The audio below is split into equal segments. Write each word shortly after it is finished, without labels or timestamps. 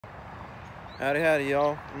Howdy, howdy,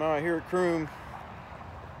 y'all. I'm out here at Croom,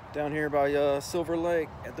 down here by Silver Lake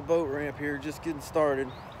at the boat ramp here, just getting started.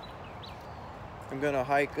 I'm gonna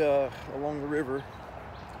hike along the river,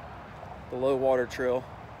 the low water trail.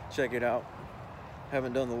 Check it out.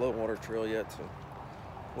 Haven't done the low water trail yet, so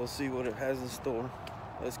we'll see what it has in store.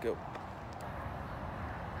 Let's go.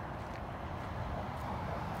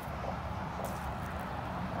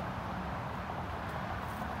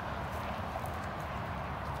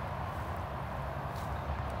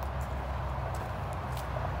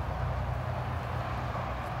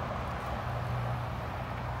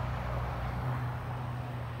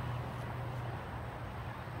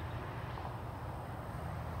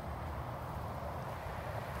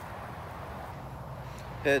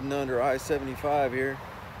 Heading under I-75 here,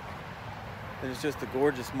 and it's just a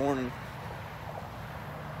gorgeous morning.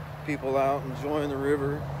 People out enjoying the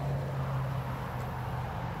river.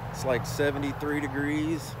 It's like 73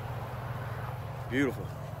 degrees. Beautiful.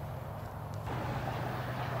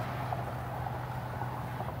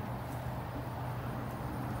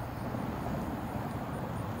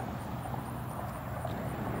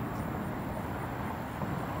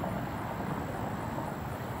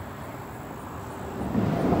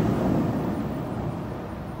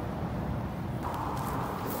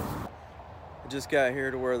 Just got here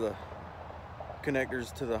to where the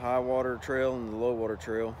connectors to the high water trail and the low water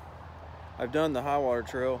trail. I've done the high water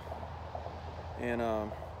trail, and now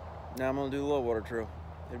I'm gonna do the low water trail.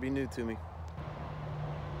 It'd be new to me.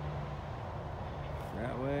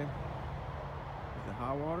 That way is the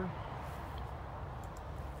high water.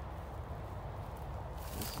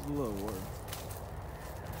 This is the low water.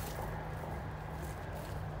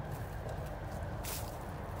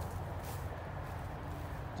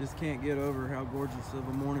 Just can't get over how gorgeous of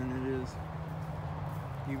a morning it is.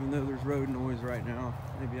 Even though there's road noise right now,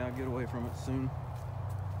 maybe I'll get away from it soon.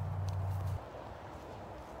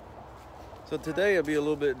 So today will be a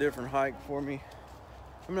little bit different hike for me.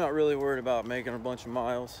 I'm not really worried about making a bunch of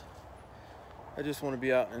miles. I just want to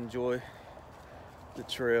be out and enjoy the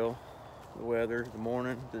trail, the weather, the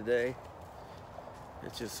morning, the day.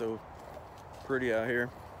 It's just so pretty out here.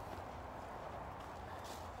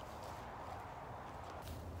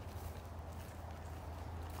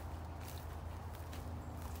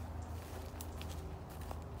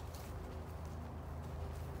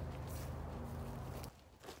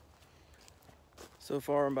 So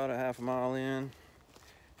far I'm about a half a mile in,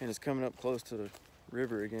 and it's coming up close to the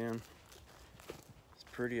river again. It's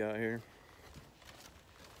pretty out here.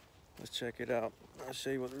 Let's check it out. I'll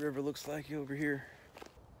show you what the river looks like over here.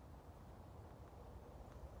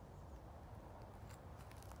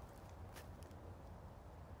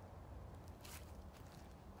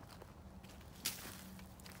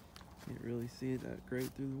 Can't really see it that great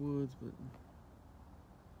through the woods, but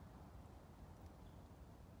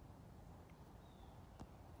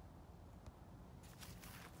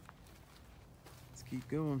keep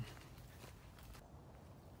going.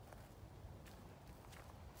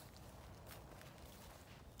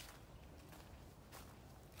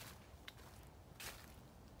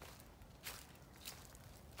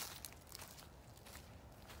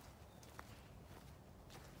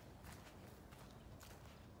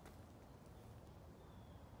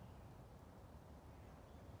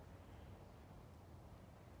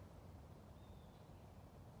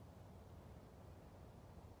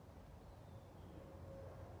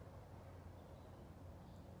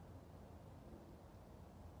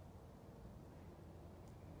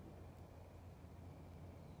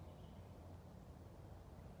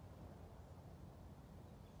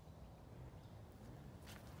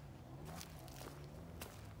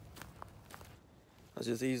 I was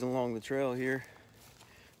just easing along the trail here.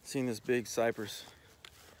 Seen this big cypress.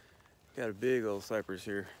 Got a big old cypress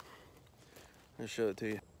here. I'll show it to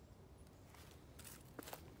you.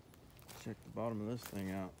 Check the bottom of this thing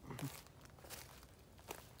out.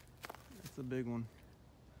 It's a big one.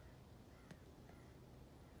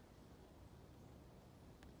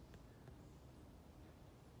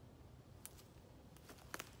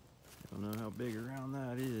 Don't know how big around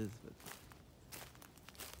that is, but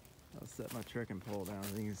I'll set my trekking pole down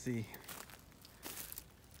so you can see.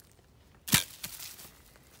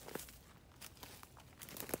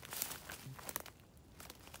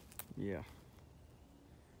 Yeah.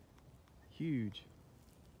 Huge.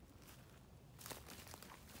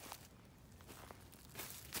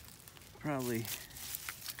 Probably,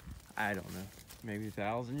 I don't know, maybe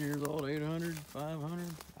 1,000 years old, 800, 500,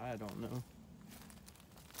 I don't know.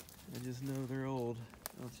 I just know they're old.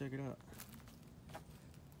 I'll check it out.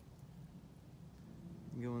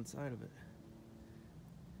 Go inside of it.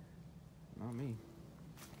 Not me.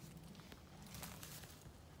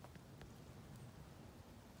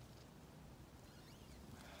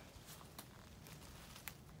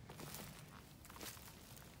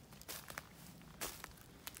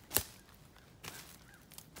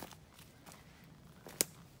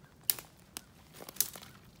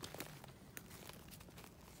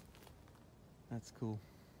 That's cool.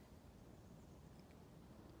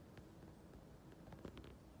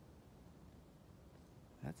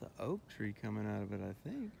 That's an oak tree coming out of it, I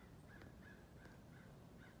think.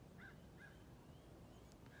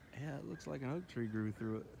 Yeah, it looks like an oak tree grew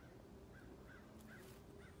through it.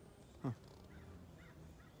 Huh.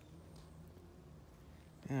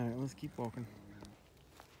 Alright, let's keep walking.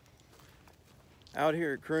 Out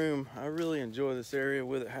here at Croom, I really enjoy this area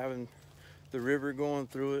with it having the river going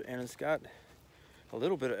through it, and it's got a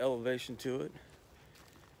little bit of elevation to it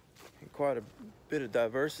and quite a bit of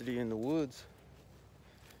diversity in the woods.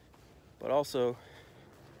 But also,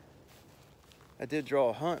 I did draw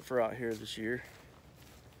a hunt for out here this year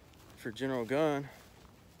for general gun,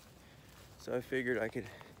 so I figured I could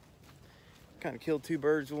kind of kill two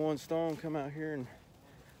birds with one stone, come out here and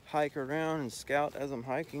hike around and scout as I'm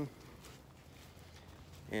hiking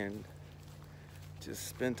and just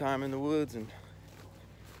spend time in the woods and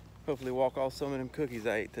hopefully walk off some of them cookies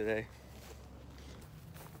I ate today.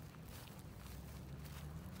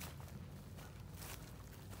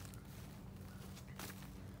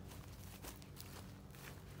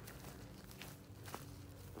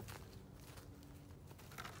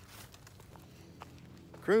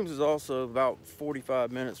 Crooms is also about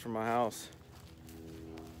 45 minutes from my house,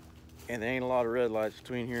 and there ain't a lot of red lights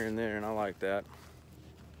between here and there, and I like that.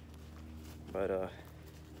 But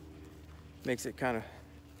makes it kind of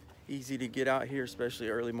easy to get out here, especially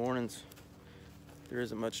early mornings. There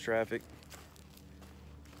isn't much traffic.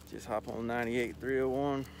 Just hop on 98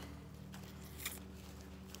 301,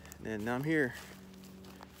 and I'm here.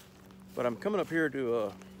 But I'm coming up here to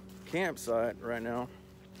a campsite right now.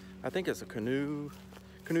 I think it's a canoe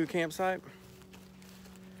campsite.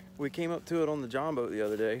 We came up to it on the John boat the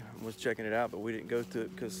other day and was checking it out, but we didn't go to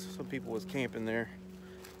it because some people was camping there.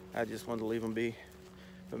 I just wanted to leave them be,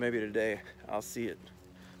 but maybe today I'll see it.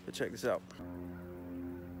 But check this out.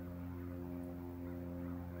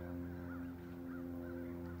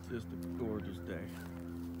 It's just a gorgeous day.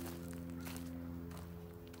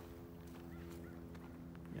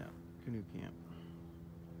 Yeah, canoe camp.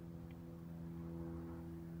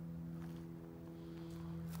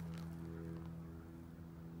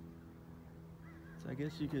 So I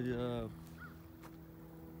guess you could, you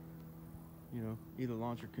know, either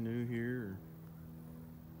launch your canoe here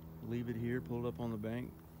or leave it here, pull it up on the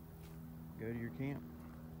bank, go to your camp.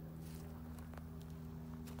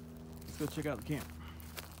 Let's go check out the camp.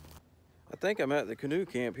 I think I'm at the canoe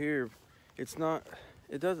camp here. It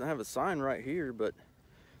doesn't have a sign right here, but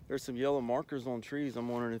there's some yellow markers on trees. I'm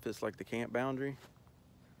wondering if it's like the camp boundary.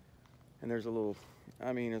 And there's a little,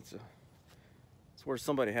 I mean, it's where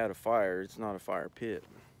somebody had a fire. It's not a fire pit,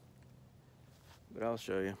 but I'll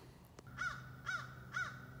show you.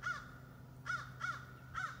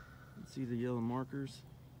 See the yellow markers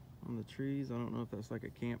on the trees? I don't know if that's like a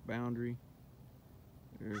camp boundary.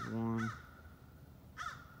 There's one.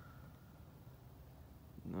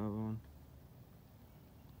 Another one.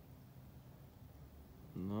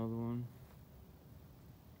 Another one.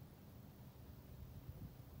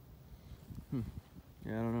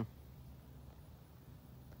 Yeah, I don't know.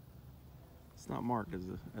 It's not marked as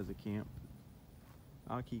a camp.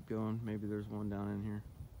 I'll keep going. Maybe there's one down in here.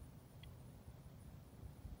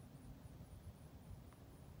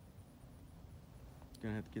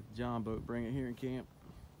 Gonna have to get the John boat, bring it here and camp,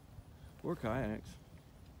 or kayaks.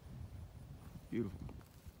 Beautiful.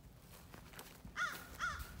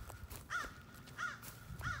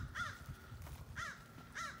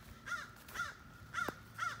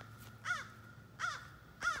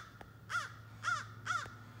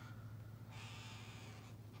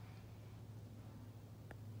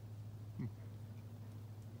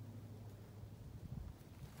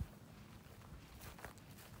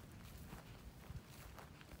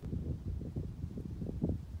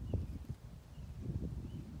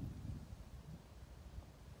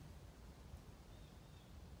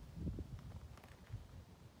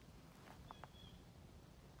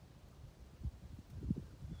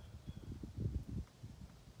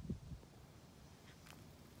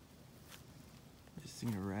 Just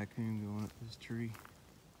seen a raccoon going up this tree.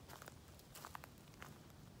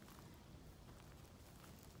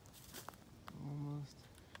 Almost.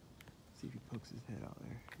 See if he pokes his head out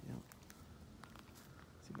there. Yep.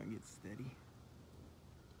 See if I can get steady.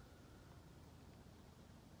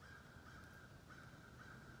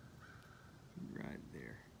 Right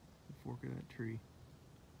there. The fork of that tree.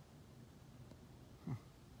 Huh.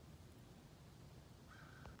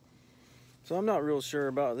 So I'm not real sure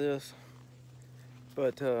about this,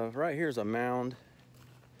 but right here is a mound,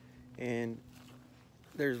 and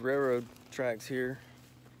there's railroad tracks here,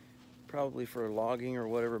 probably for logging or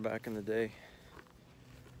whatever back in the day.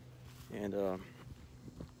 And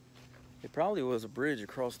it probably was a bridge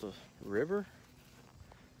across the river,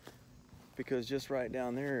 because just right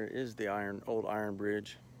down there is the old iron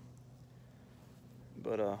bridge.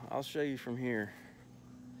 But I'll show you from here.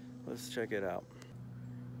 Let's check it out.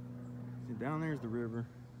 See, down there's the river.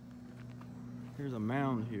 There's a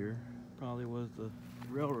mound here. Probably was the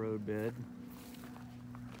railroad bed.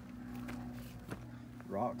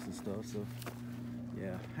 Rocks and stuff, so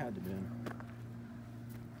yeah, had to been.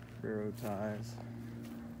 Railroad ties.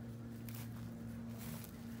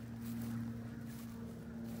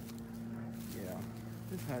 Yeah,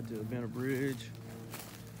 this had to have been a bridge.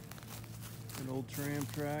 An old tram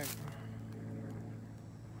track.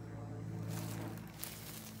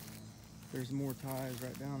 There's more ties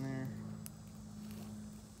right down there.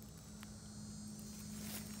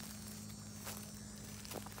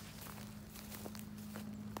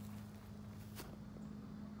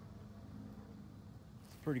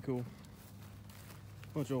 It's pretty cool.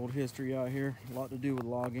 Bunch of old history out here. A lot to do with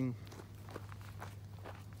logging.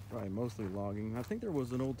 Probably mostly logging. I think there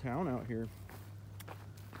was an old town out here.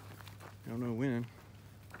 I don't know when.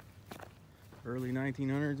 Early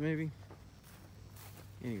 1900s maybe?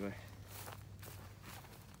 Anyway.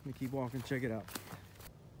 Let me keep walking, check it out.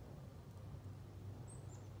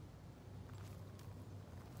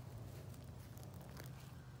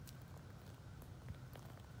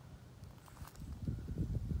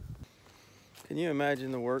 Can you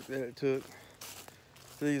imagine the work that it took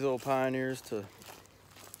for these old pioneers to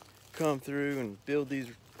come through and build these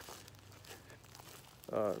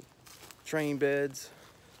train beds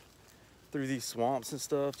through these swamps and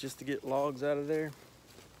stuff just to get logs out of there?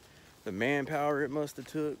 The manpower it must have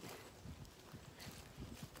took.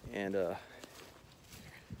 And the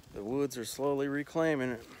woods are slowly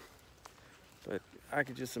reclaiming it. But I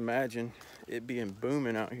could just imagine it being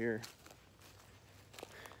booming out here.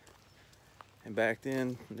 And back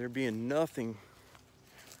then, there being nothing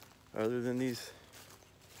other than these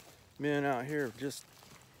men out here just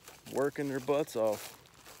working their butts off.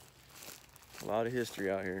 A lot of history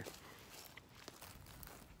out here.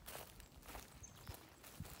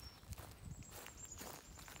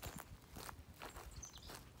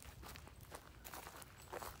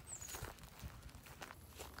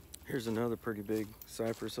 Here's another pretty big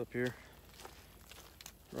cypress up here,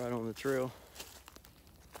 right on the trail.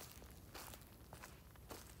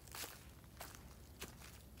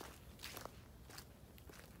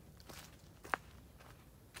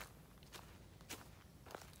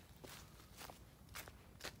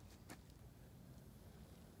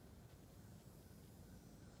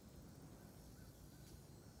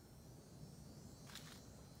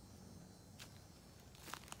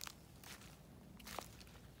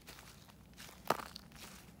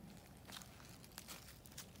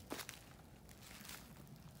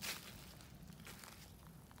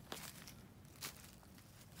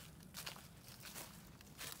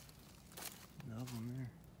 Another one there.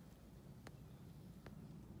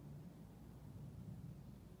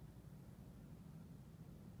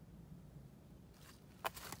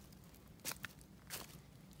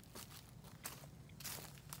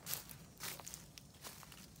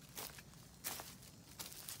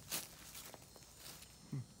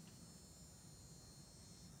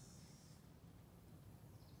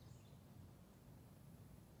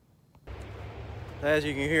 As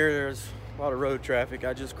you can hear, there's a lot of road traffic.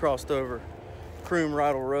 I just crossed over Croom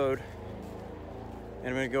Road, and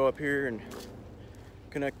I'm gonna go up here and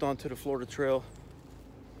connect onto the Florida Trail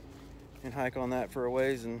and hike on that for a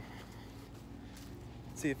ways and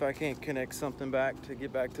see if I can't connect something back to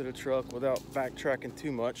get back to the truck without backtracking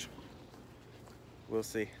too much. We'll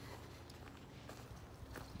see.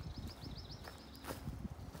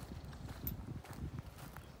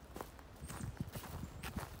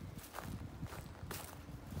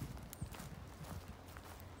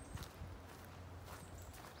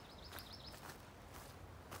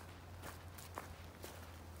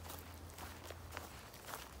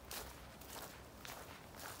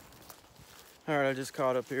 All right, I just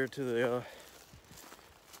caught up here to the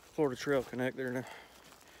Florida Trail connector, and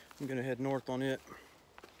I'm gonna head north on it.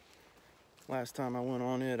 Last time I went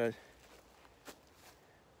on it, I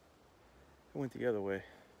went the other way.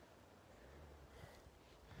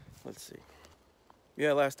 Let's see.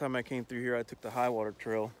 Yeah, last time I came through here, I took the high water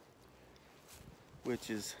trail, which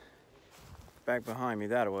is back behind me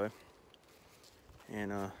that way.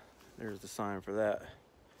 And there's the sign for that.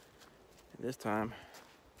 And this time,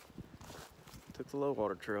 took the low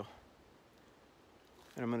water trail.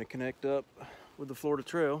 And I'm gonna connect up with the Florida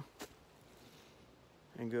Trail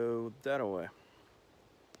and go that way.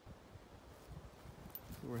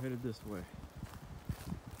 We're headed this way.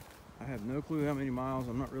 I have no clue how many miles.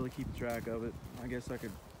 I'm not really keeping track of it. I guess I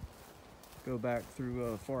could go back through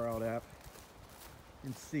a Far Out app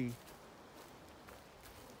and see.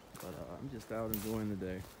 But I'm just out enjoying the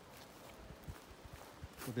day.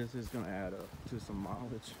 But this is going to add up to some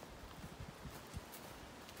mileage.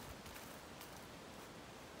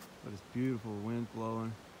 But it's beautiful, wind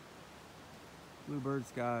blowing, bluebird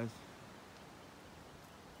skies.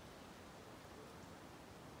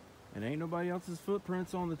 And ain't nobody else's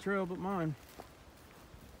footprints on the trail but mine.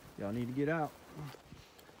 Y'all need to get out.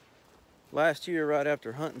 Last year, right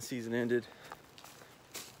after hunting season ended,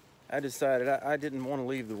 I decided I didn't want to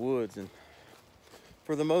leave the woods. And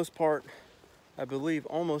for the most part, I believe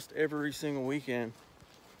almost every single weekend,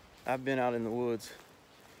 I've been out in the woods.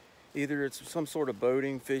 Either it's some sort of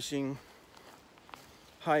boating, fishing,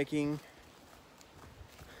 hiking,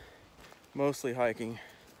 mostly hiking.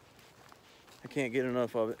 I can't get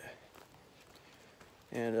enough of it.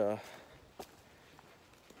 And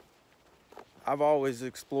I've always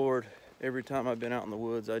explored. Every time I've been out in the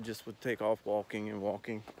woods, I just would take off walking and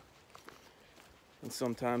walking. And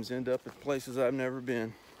sometimes end up at places I've never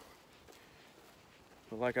been.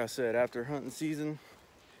 But like I said, after hunting season,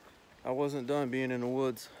 I wasn't done being in the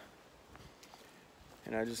woods.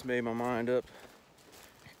 And I just made my mind up.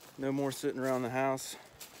 No more sitting around the house.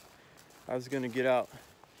 I was gonna get out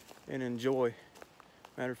and enjoy.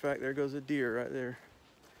 Matter of fact, there goes a deer right there,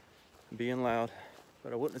 being loud.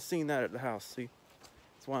 But I wouldn't have seen that at the house, see?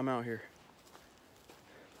 That's why I'm out here.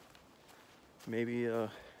 Maybe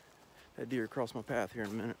that deer crossed my path here in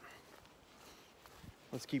a minute.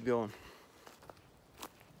 Let's keep going.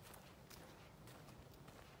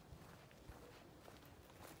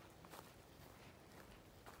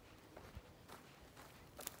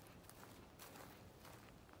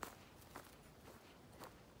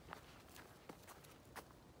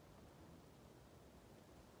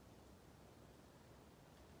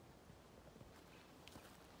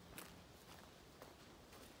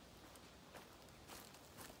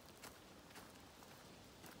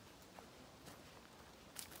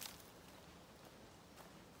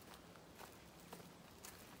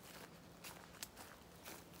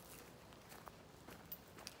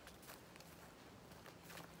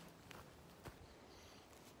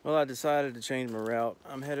 Well, I decided to change my route.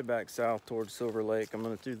 I'm headed back south towards Silver Lake. I'm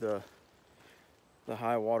gonna do the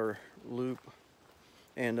high water loop,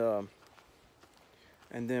 and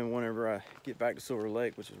then whenever I get back to Silver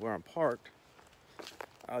Lake, which is where I'm parked,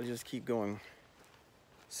 I'll just keep going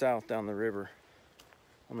south down the river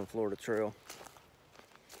on the Florida Trail.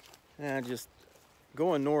 And I just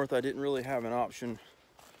going north, I didn't really have an option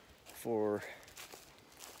for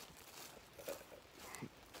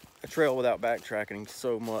a trail without backtracking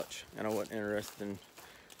so much, and I wasn't interested in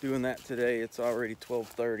doing that today. It's already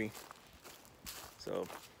 12:30, so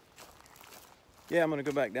yeah, I'm gonna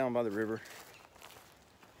go back down by the river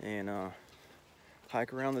and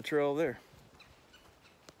hike around the trail there.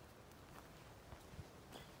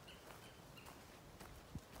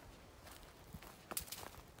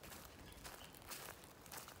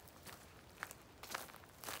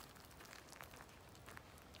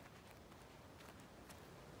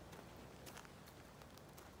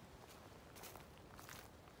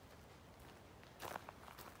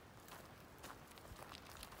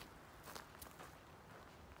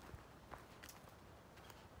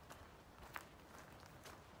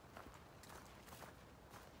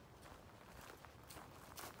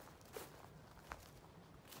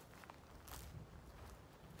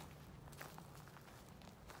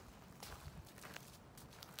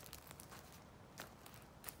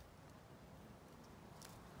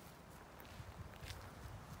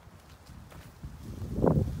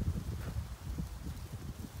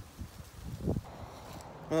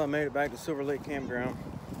 Well, I made it back to Silver Lake Campground.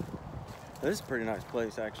 This is a pretty nice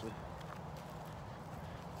place, actually.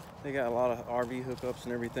 They got a lot of RV hookups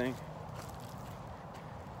and everything.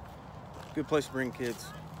 Good place to bring kids.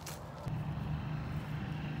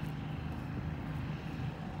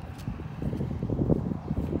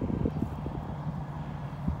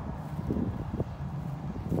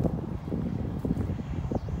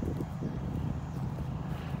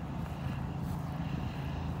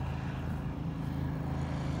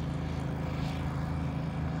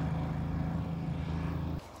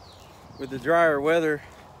 With the drier weather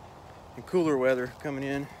and cooler weather coming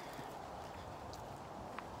in,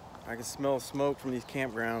 I can smell smoke from these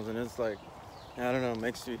campgrounds, and it's like, I don't know,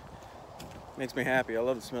 makes me happy. I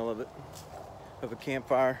love the smell of it, of a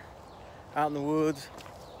campfire out in the woods.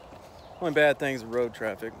 Only bad thing is the road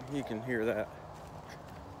traffic. You can hear that.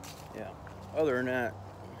 Yeah. Other than that,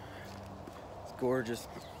 it's gorgeous.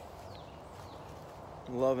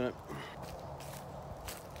 Loving it.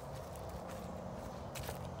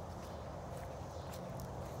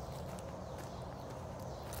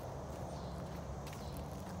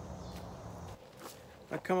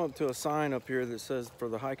 I come up to a sign up here that says for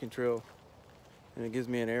the hiking trail, and it gives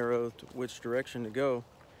me an arrow to which direction to go,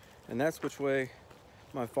 and that's which way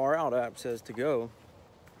my Far Out app says to go.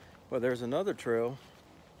 But there's another trail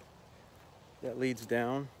that leads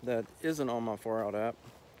down that isn't on my Far Out app,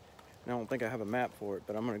 and I don't think I have a map for it,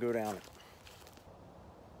 but I'm going to go down it.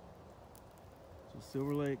 So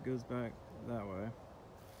Silver Lake goes back that way.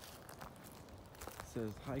 It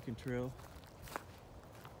says hiking trail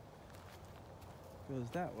goes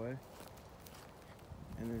that way,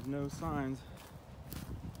 and there's no signs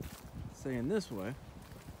saying this way,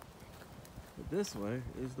 but this way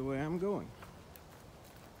is the way I'm going.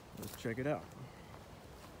 Let's check it out.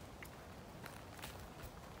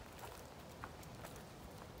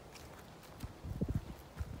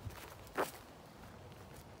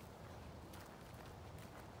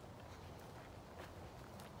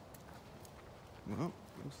 Well,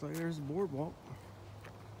 looks like there's a boardwalk.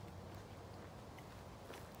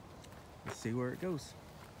 Let's see where it goes.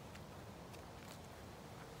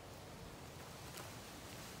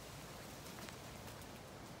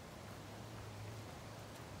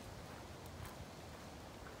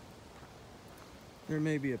 There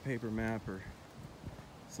may be a paper map or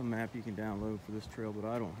some map you can download for this trail, but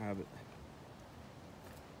I don't have it.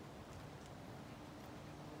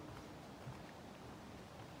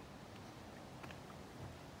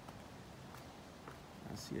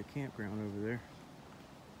 I see a campground over there.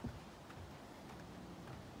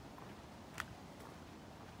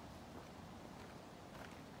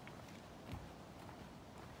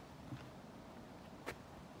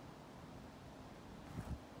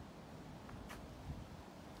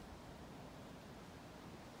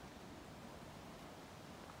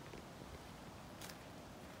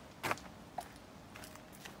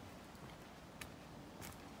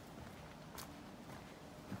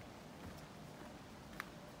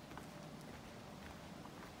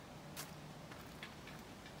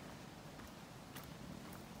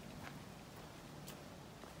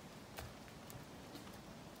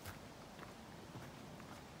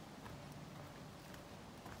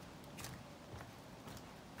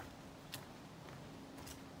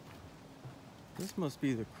 This must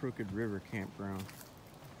be the Crooked River campground.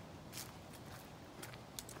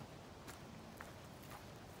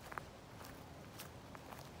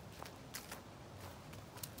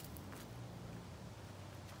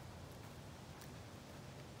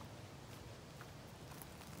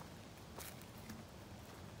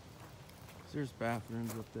 There's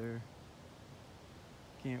bathrooms up there,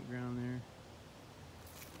 campground there.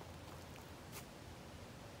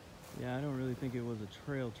 Yeah, I don't really think it was a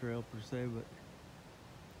trail per se, but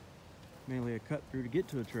mainly a cut through to get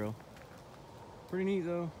to a trail. Pretty neat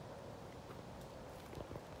though.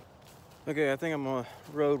 Okay, I think I'm gonna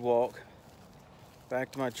road walk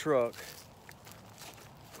back to my truck,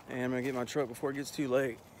 and I'm gonna get my truck before it gets too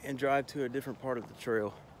late and drive to a different part of the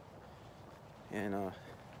trail and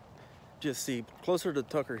just see closer to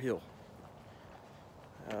Tucker Hill.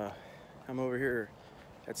 I'm over here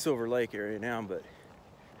at Silver Lake area now, but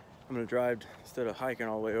I'm gonna drive instead of hiking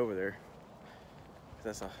all the way over there.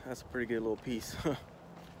 That's a pretty good little piece.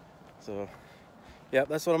 So yeah,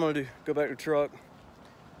 that's what I'm gonna do. Go back to the truck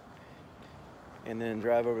and then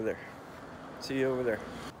drive over there. See you over there.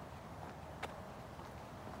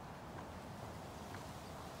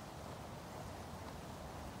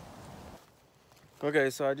 Okay,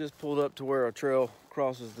 so I just pulled up to where a trail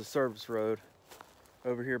crosses the service road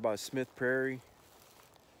over here by Smith Prairie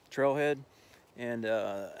trailhead, and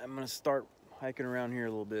I'm gonna start hiking around here a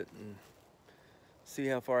little bit and see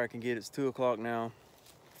how far I can get. It's 2 o'clock now.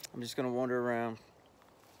 I'm just gonna wander around,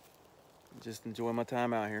 just enjoy my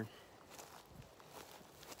time out here.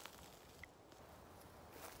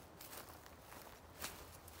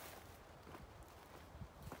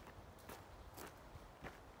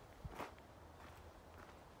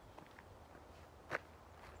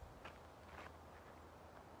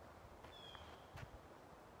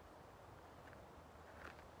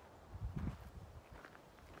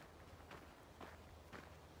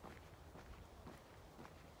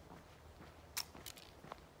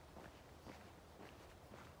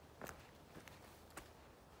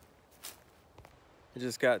 I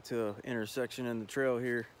just got to an intersection in the trail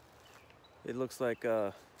here. It looks like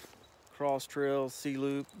a cross trail, C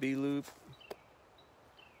loop, B loop,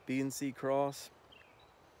 B and C cross.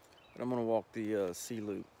 But I'm gonna walk the C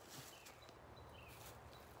loop.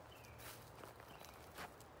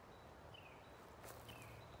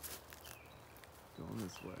 Going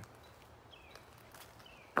this way.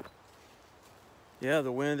 Yeah,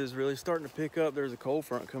 the wind is really starting to pick up. There's a cold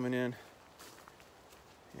front coming in.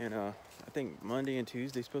 And I think Monday and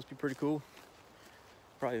Tuesday is supposed to be pretty cool.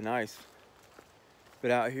 Probably nice.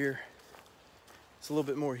 But out here, it's a little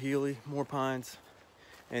bit more hilly, more pines.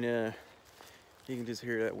 And you can just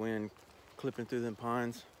hear that wind clipping through them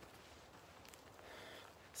pines.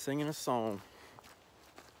 Singing a song.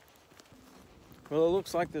 Well, it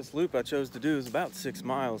looks like this loop I chose to do is about 6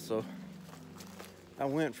 miles. So I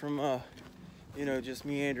went from, you know, just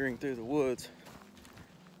meandering through the woods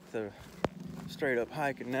to straight up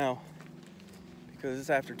hiking now, because it's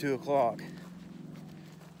after 2 o'clock.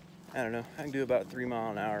 I don't know, I can do about 3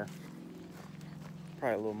 miles an hour,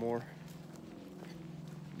 probably a little more.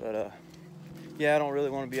 But yeah, I don't really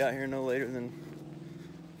want to be out here no later than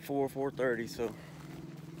 4:30. So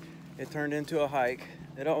it turned into a hike.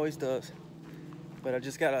 It always does. But I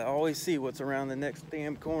just gotta always see what's around the next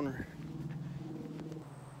damn corner.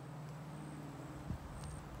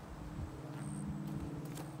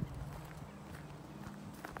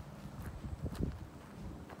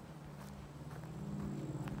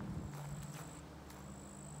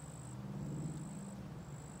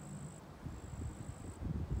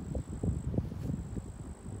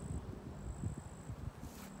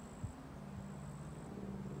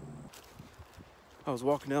 I was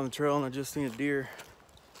walking down the trail and I just seen a deer.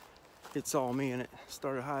 It saw me and it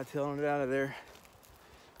started hightailing it out of there.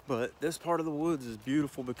 But this part of the woods is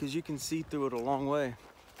beautiful because you can see through it a long way.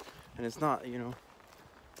 And it's not, you know,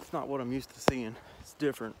 it's not what I'm used to seeing. It's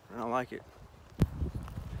different and I like it.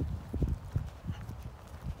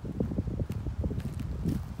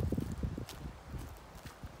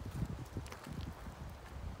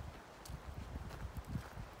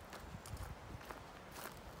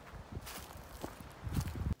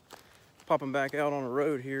 Popping back out on the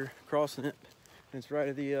road here, crossing it, and it's right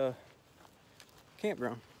at the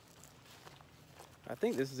campground. I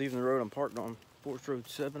think this is even the road I'm parked on, Forest Road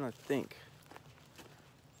 7, I think.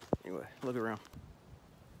 Anyway, look around.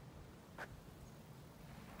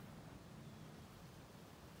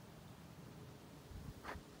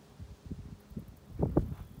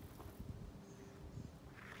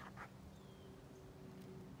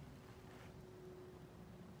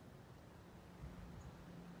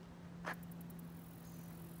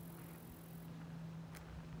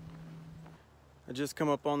 I just come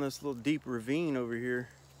up on this little deep ravine over here.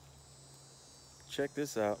 Check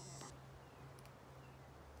this out.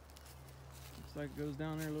 Looks like it goes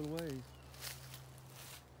down there a little ways.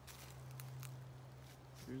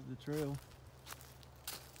 Here's the trail.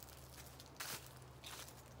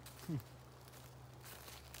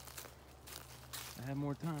 I have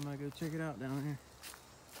more time, I go check it out down there.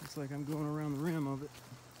 Looks like I'm going around the rim of it.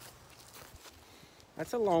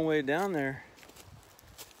 That's a long way down there.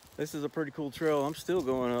 This is a pretty cool trail. I'm still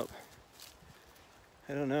going up.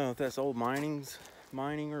 I don't know if that's old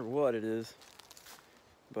mining or what it is,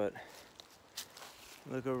 but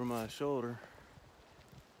look over my shoulder.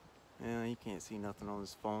 Yeah, you can't see nothing on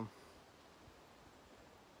this phone.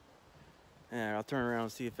 Yeah, I'll turn around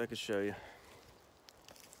and see if I can show you.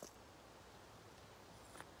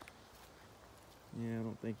 Yeah, I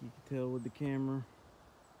don't think you can tell with the camera,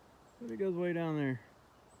 but it goes way down there.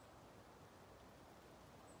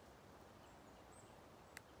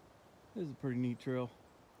 This is a pretty neat trail.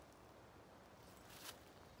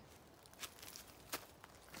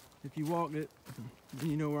 If you walk it,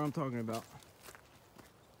 then you know where I'm talking about.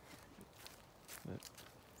 But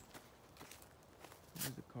there's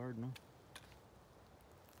a cardinal.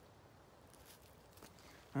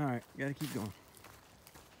 All right, gotta keep going.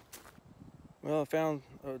 Well, I found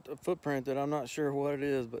a footprint that I'm not sure what it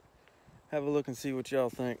is, but have a look and see what y'all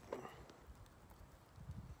think.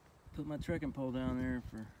 Put my trekking pole down there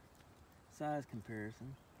for size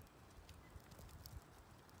comparison.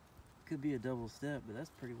 Could be a double step, but that's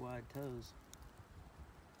pretty wide toes.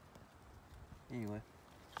 Anyway,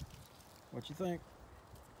 what you think?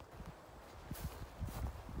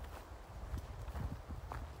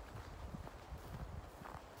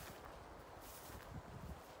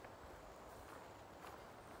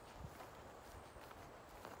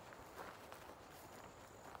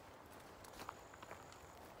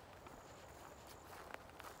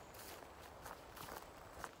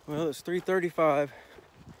 Well, it's 3:35.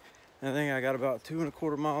 I think I got about 2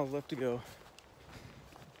 1/4 miles left to go.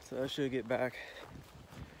 So I should get back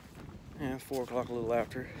at 4 o'clock, a little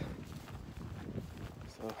after.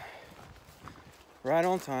 So right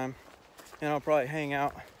on time. And I'll probably hang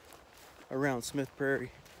out around Smith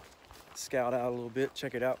Prairie, scout out a little bit,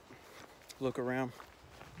 check it out, look around.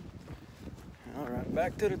 All right,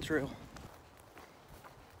 back to the trail.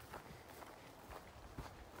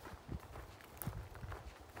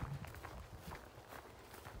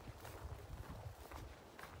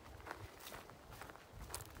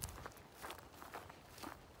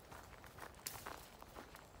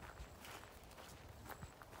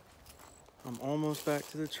 I'm almost back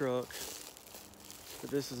to the truck, but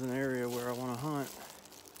this is an area where I want to hunt,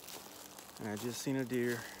 and I just seen a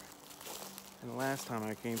deer. And the last time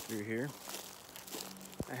I came through here,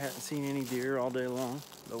 I hadn't seen any deer all day long,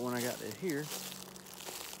 but when I got to here,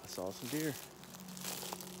 I saw some deer.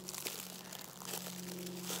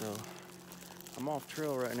 So I'm off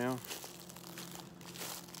trail right now.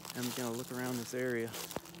 I'm gonna look around this area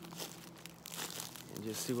and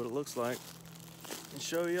just see what it looks like and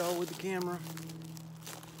show y'all with the camera,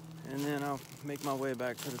 and then I'll make my way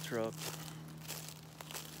back to the truck.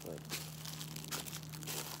 But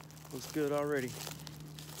looks good already.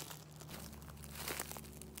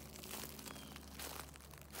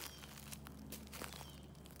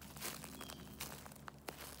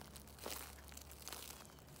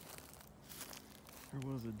 There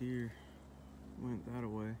was a deer, went that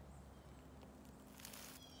away.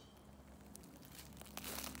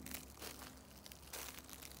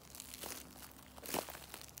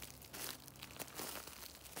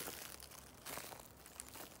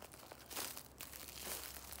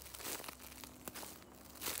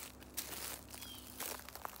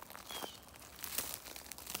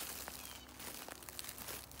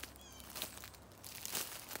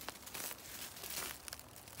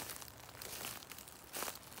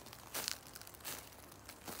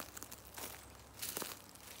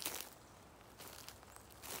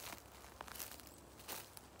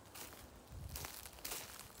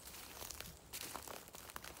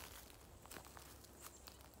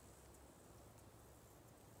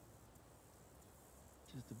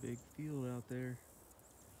 Just a big field out there.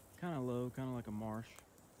 Kind of low, kind of like a marsh.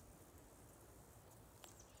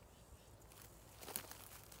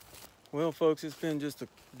 Well, folks, it's been just a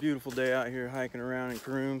beautiful day out here hiking around in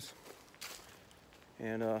Crooms.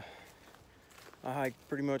 And I hiked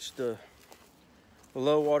pretty much the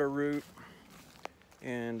low water route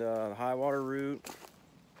and the high water route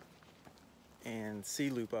and sea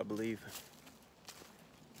loop, I believe.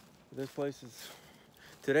 This place is,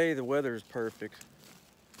 today the weather is perfect.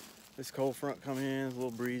 This cold front coming in is a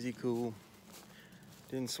little breezy, cool.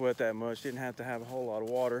 Didn't sweat that much, didn't have to have a whole lot of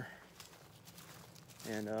water.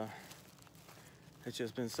 And it's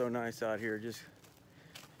just been so nice out here. Just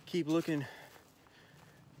keep looking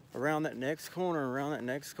around that next corner,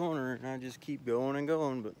 and I just keep going and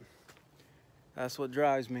going, but that's what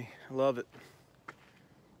drives me. I love it.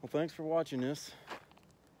 Well, thanks for watching this,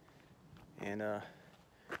 and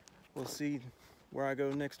we'll see where I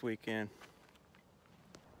go next weekend.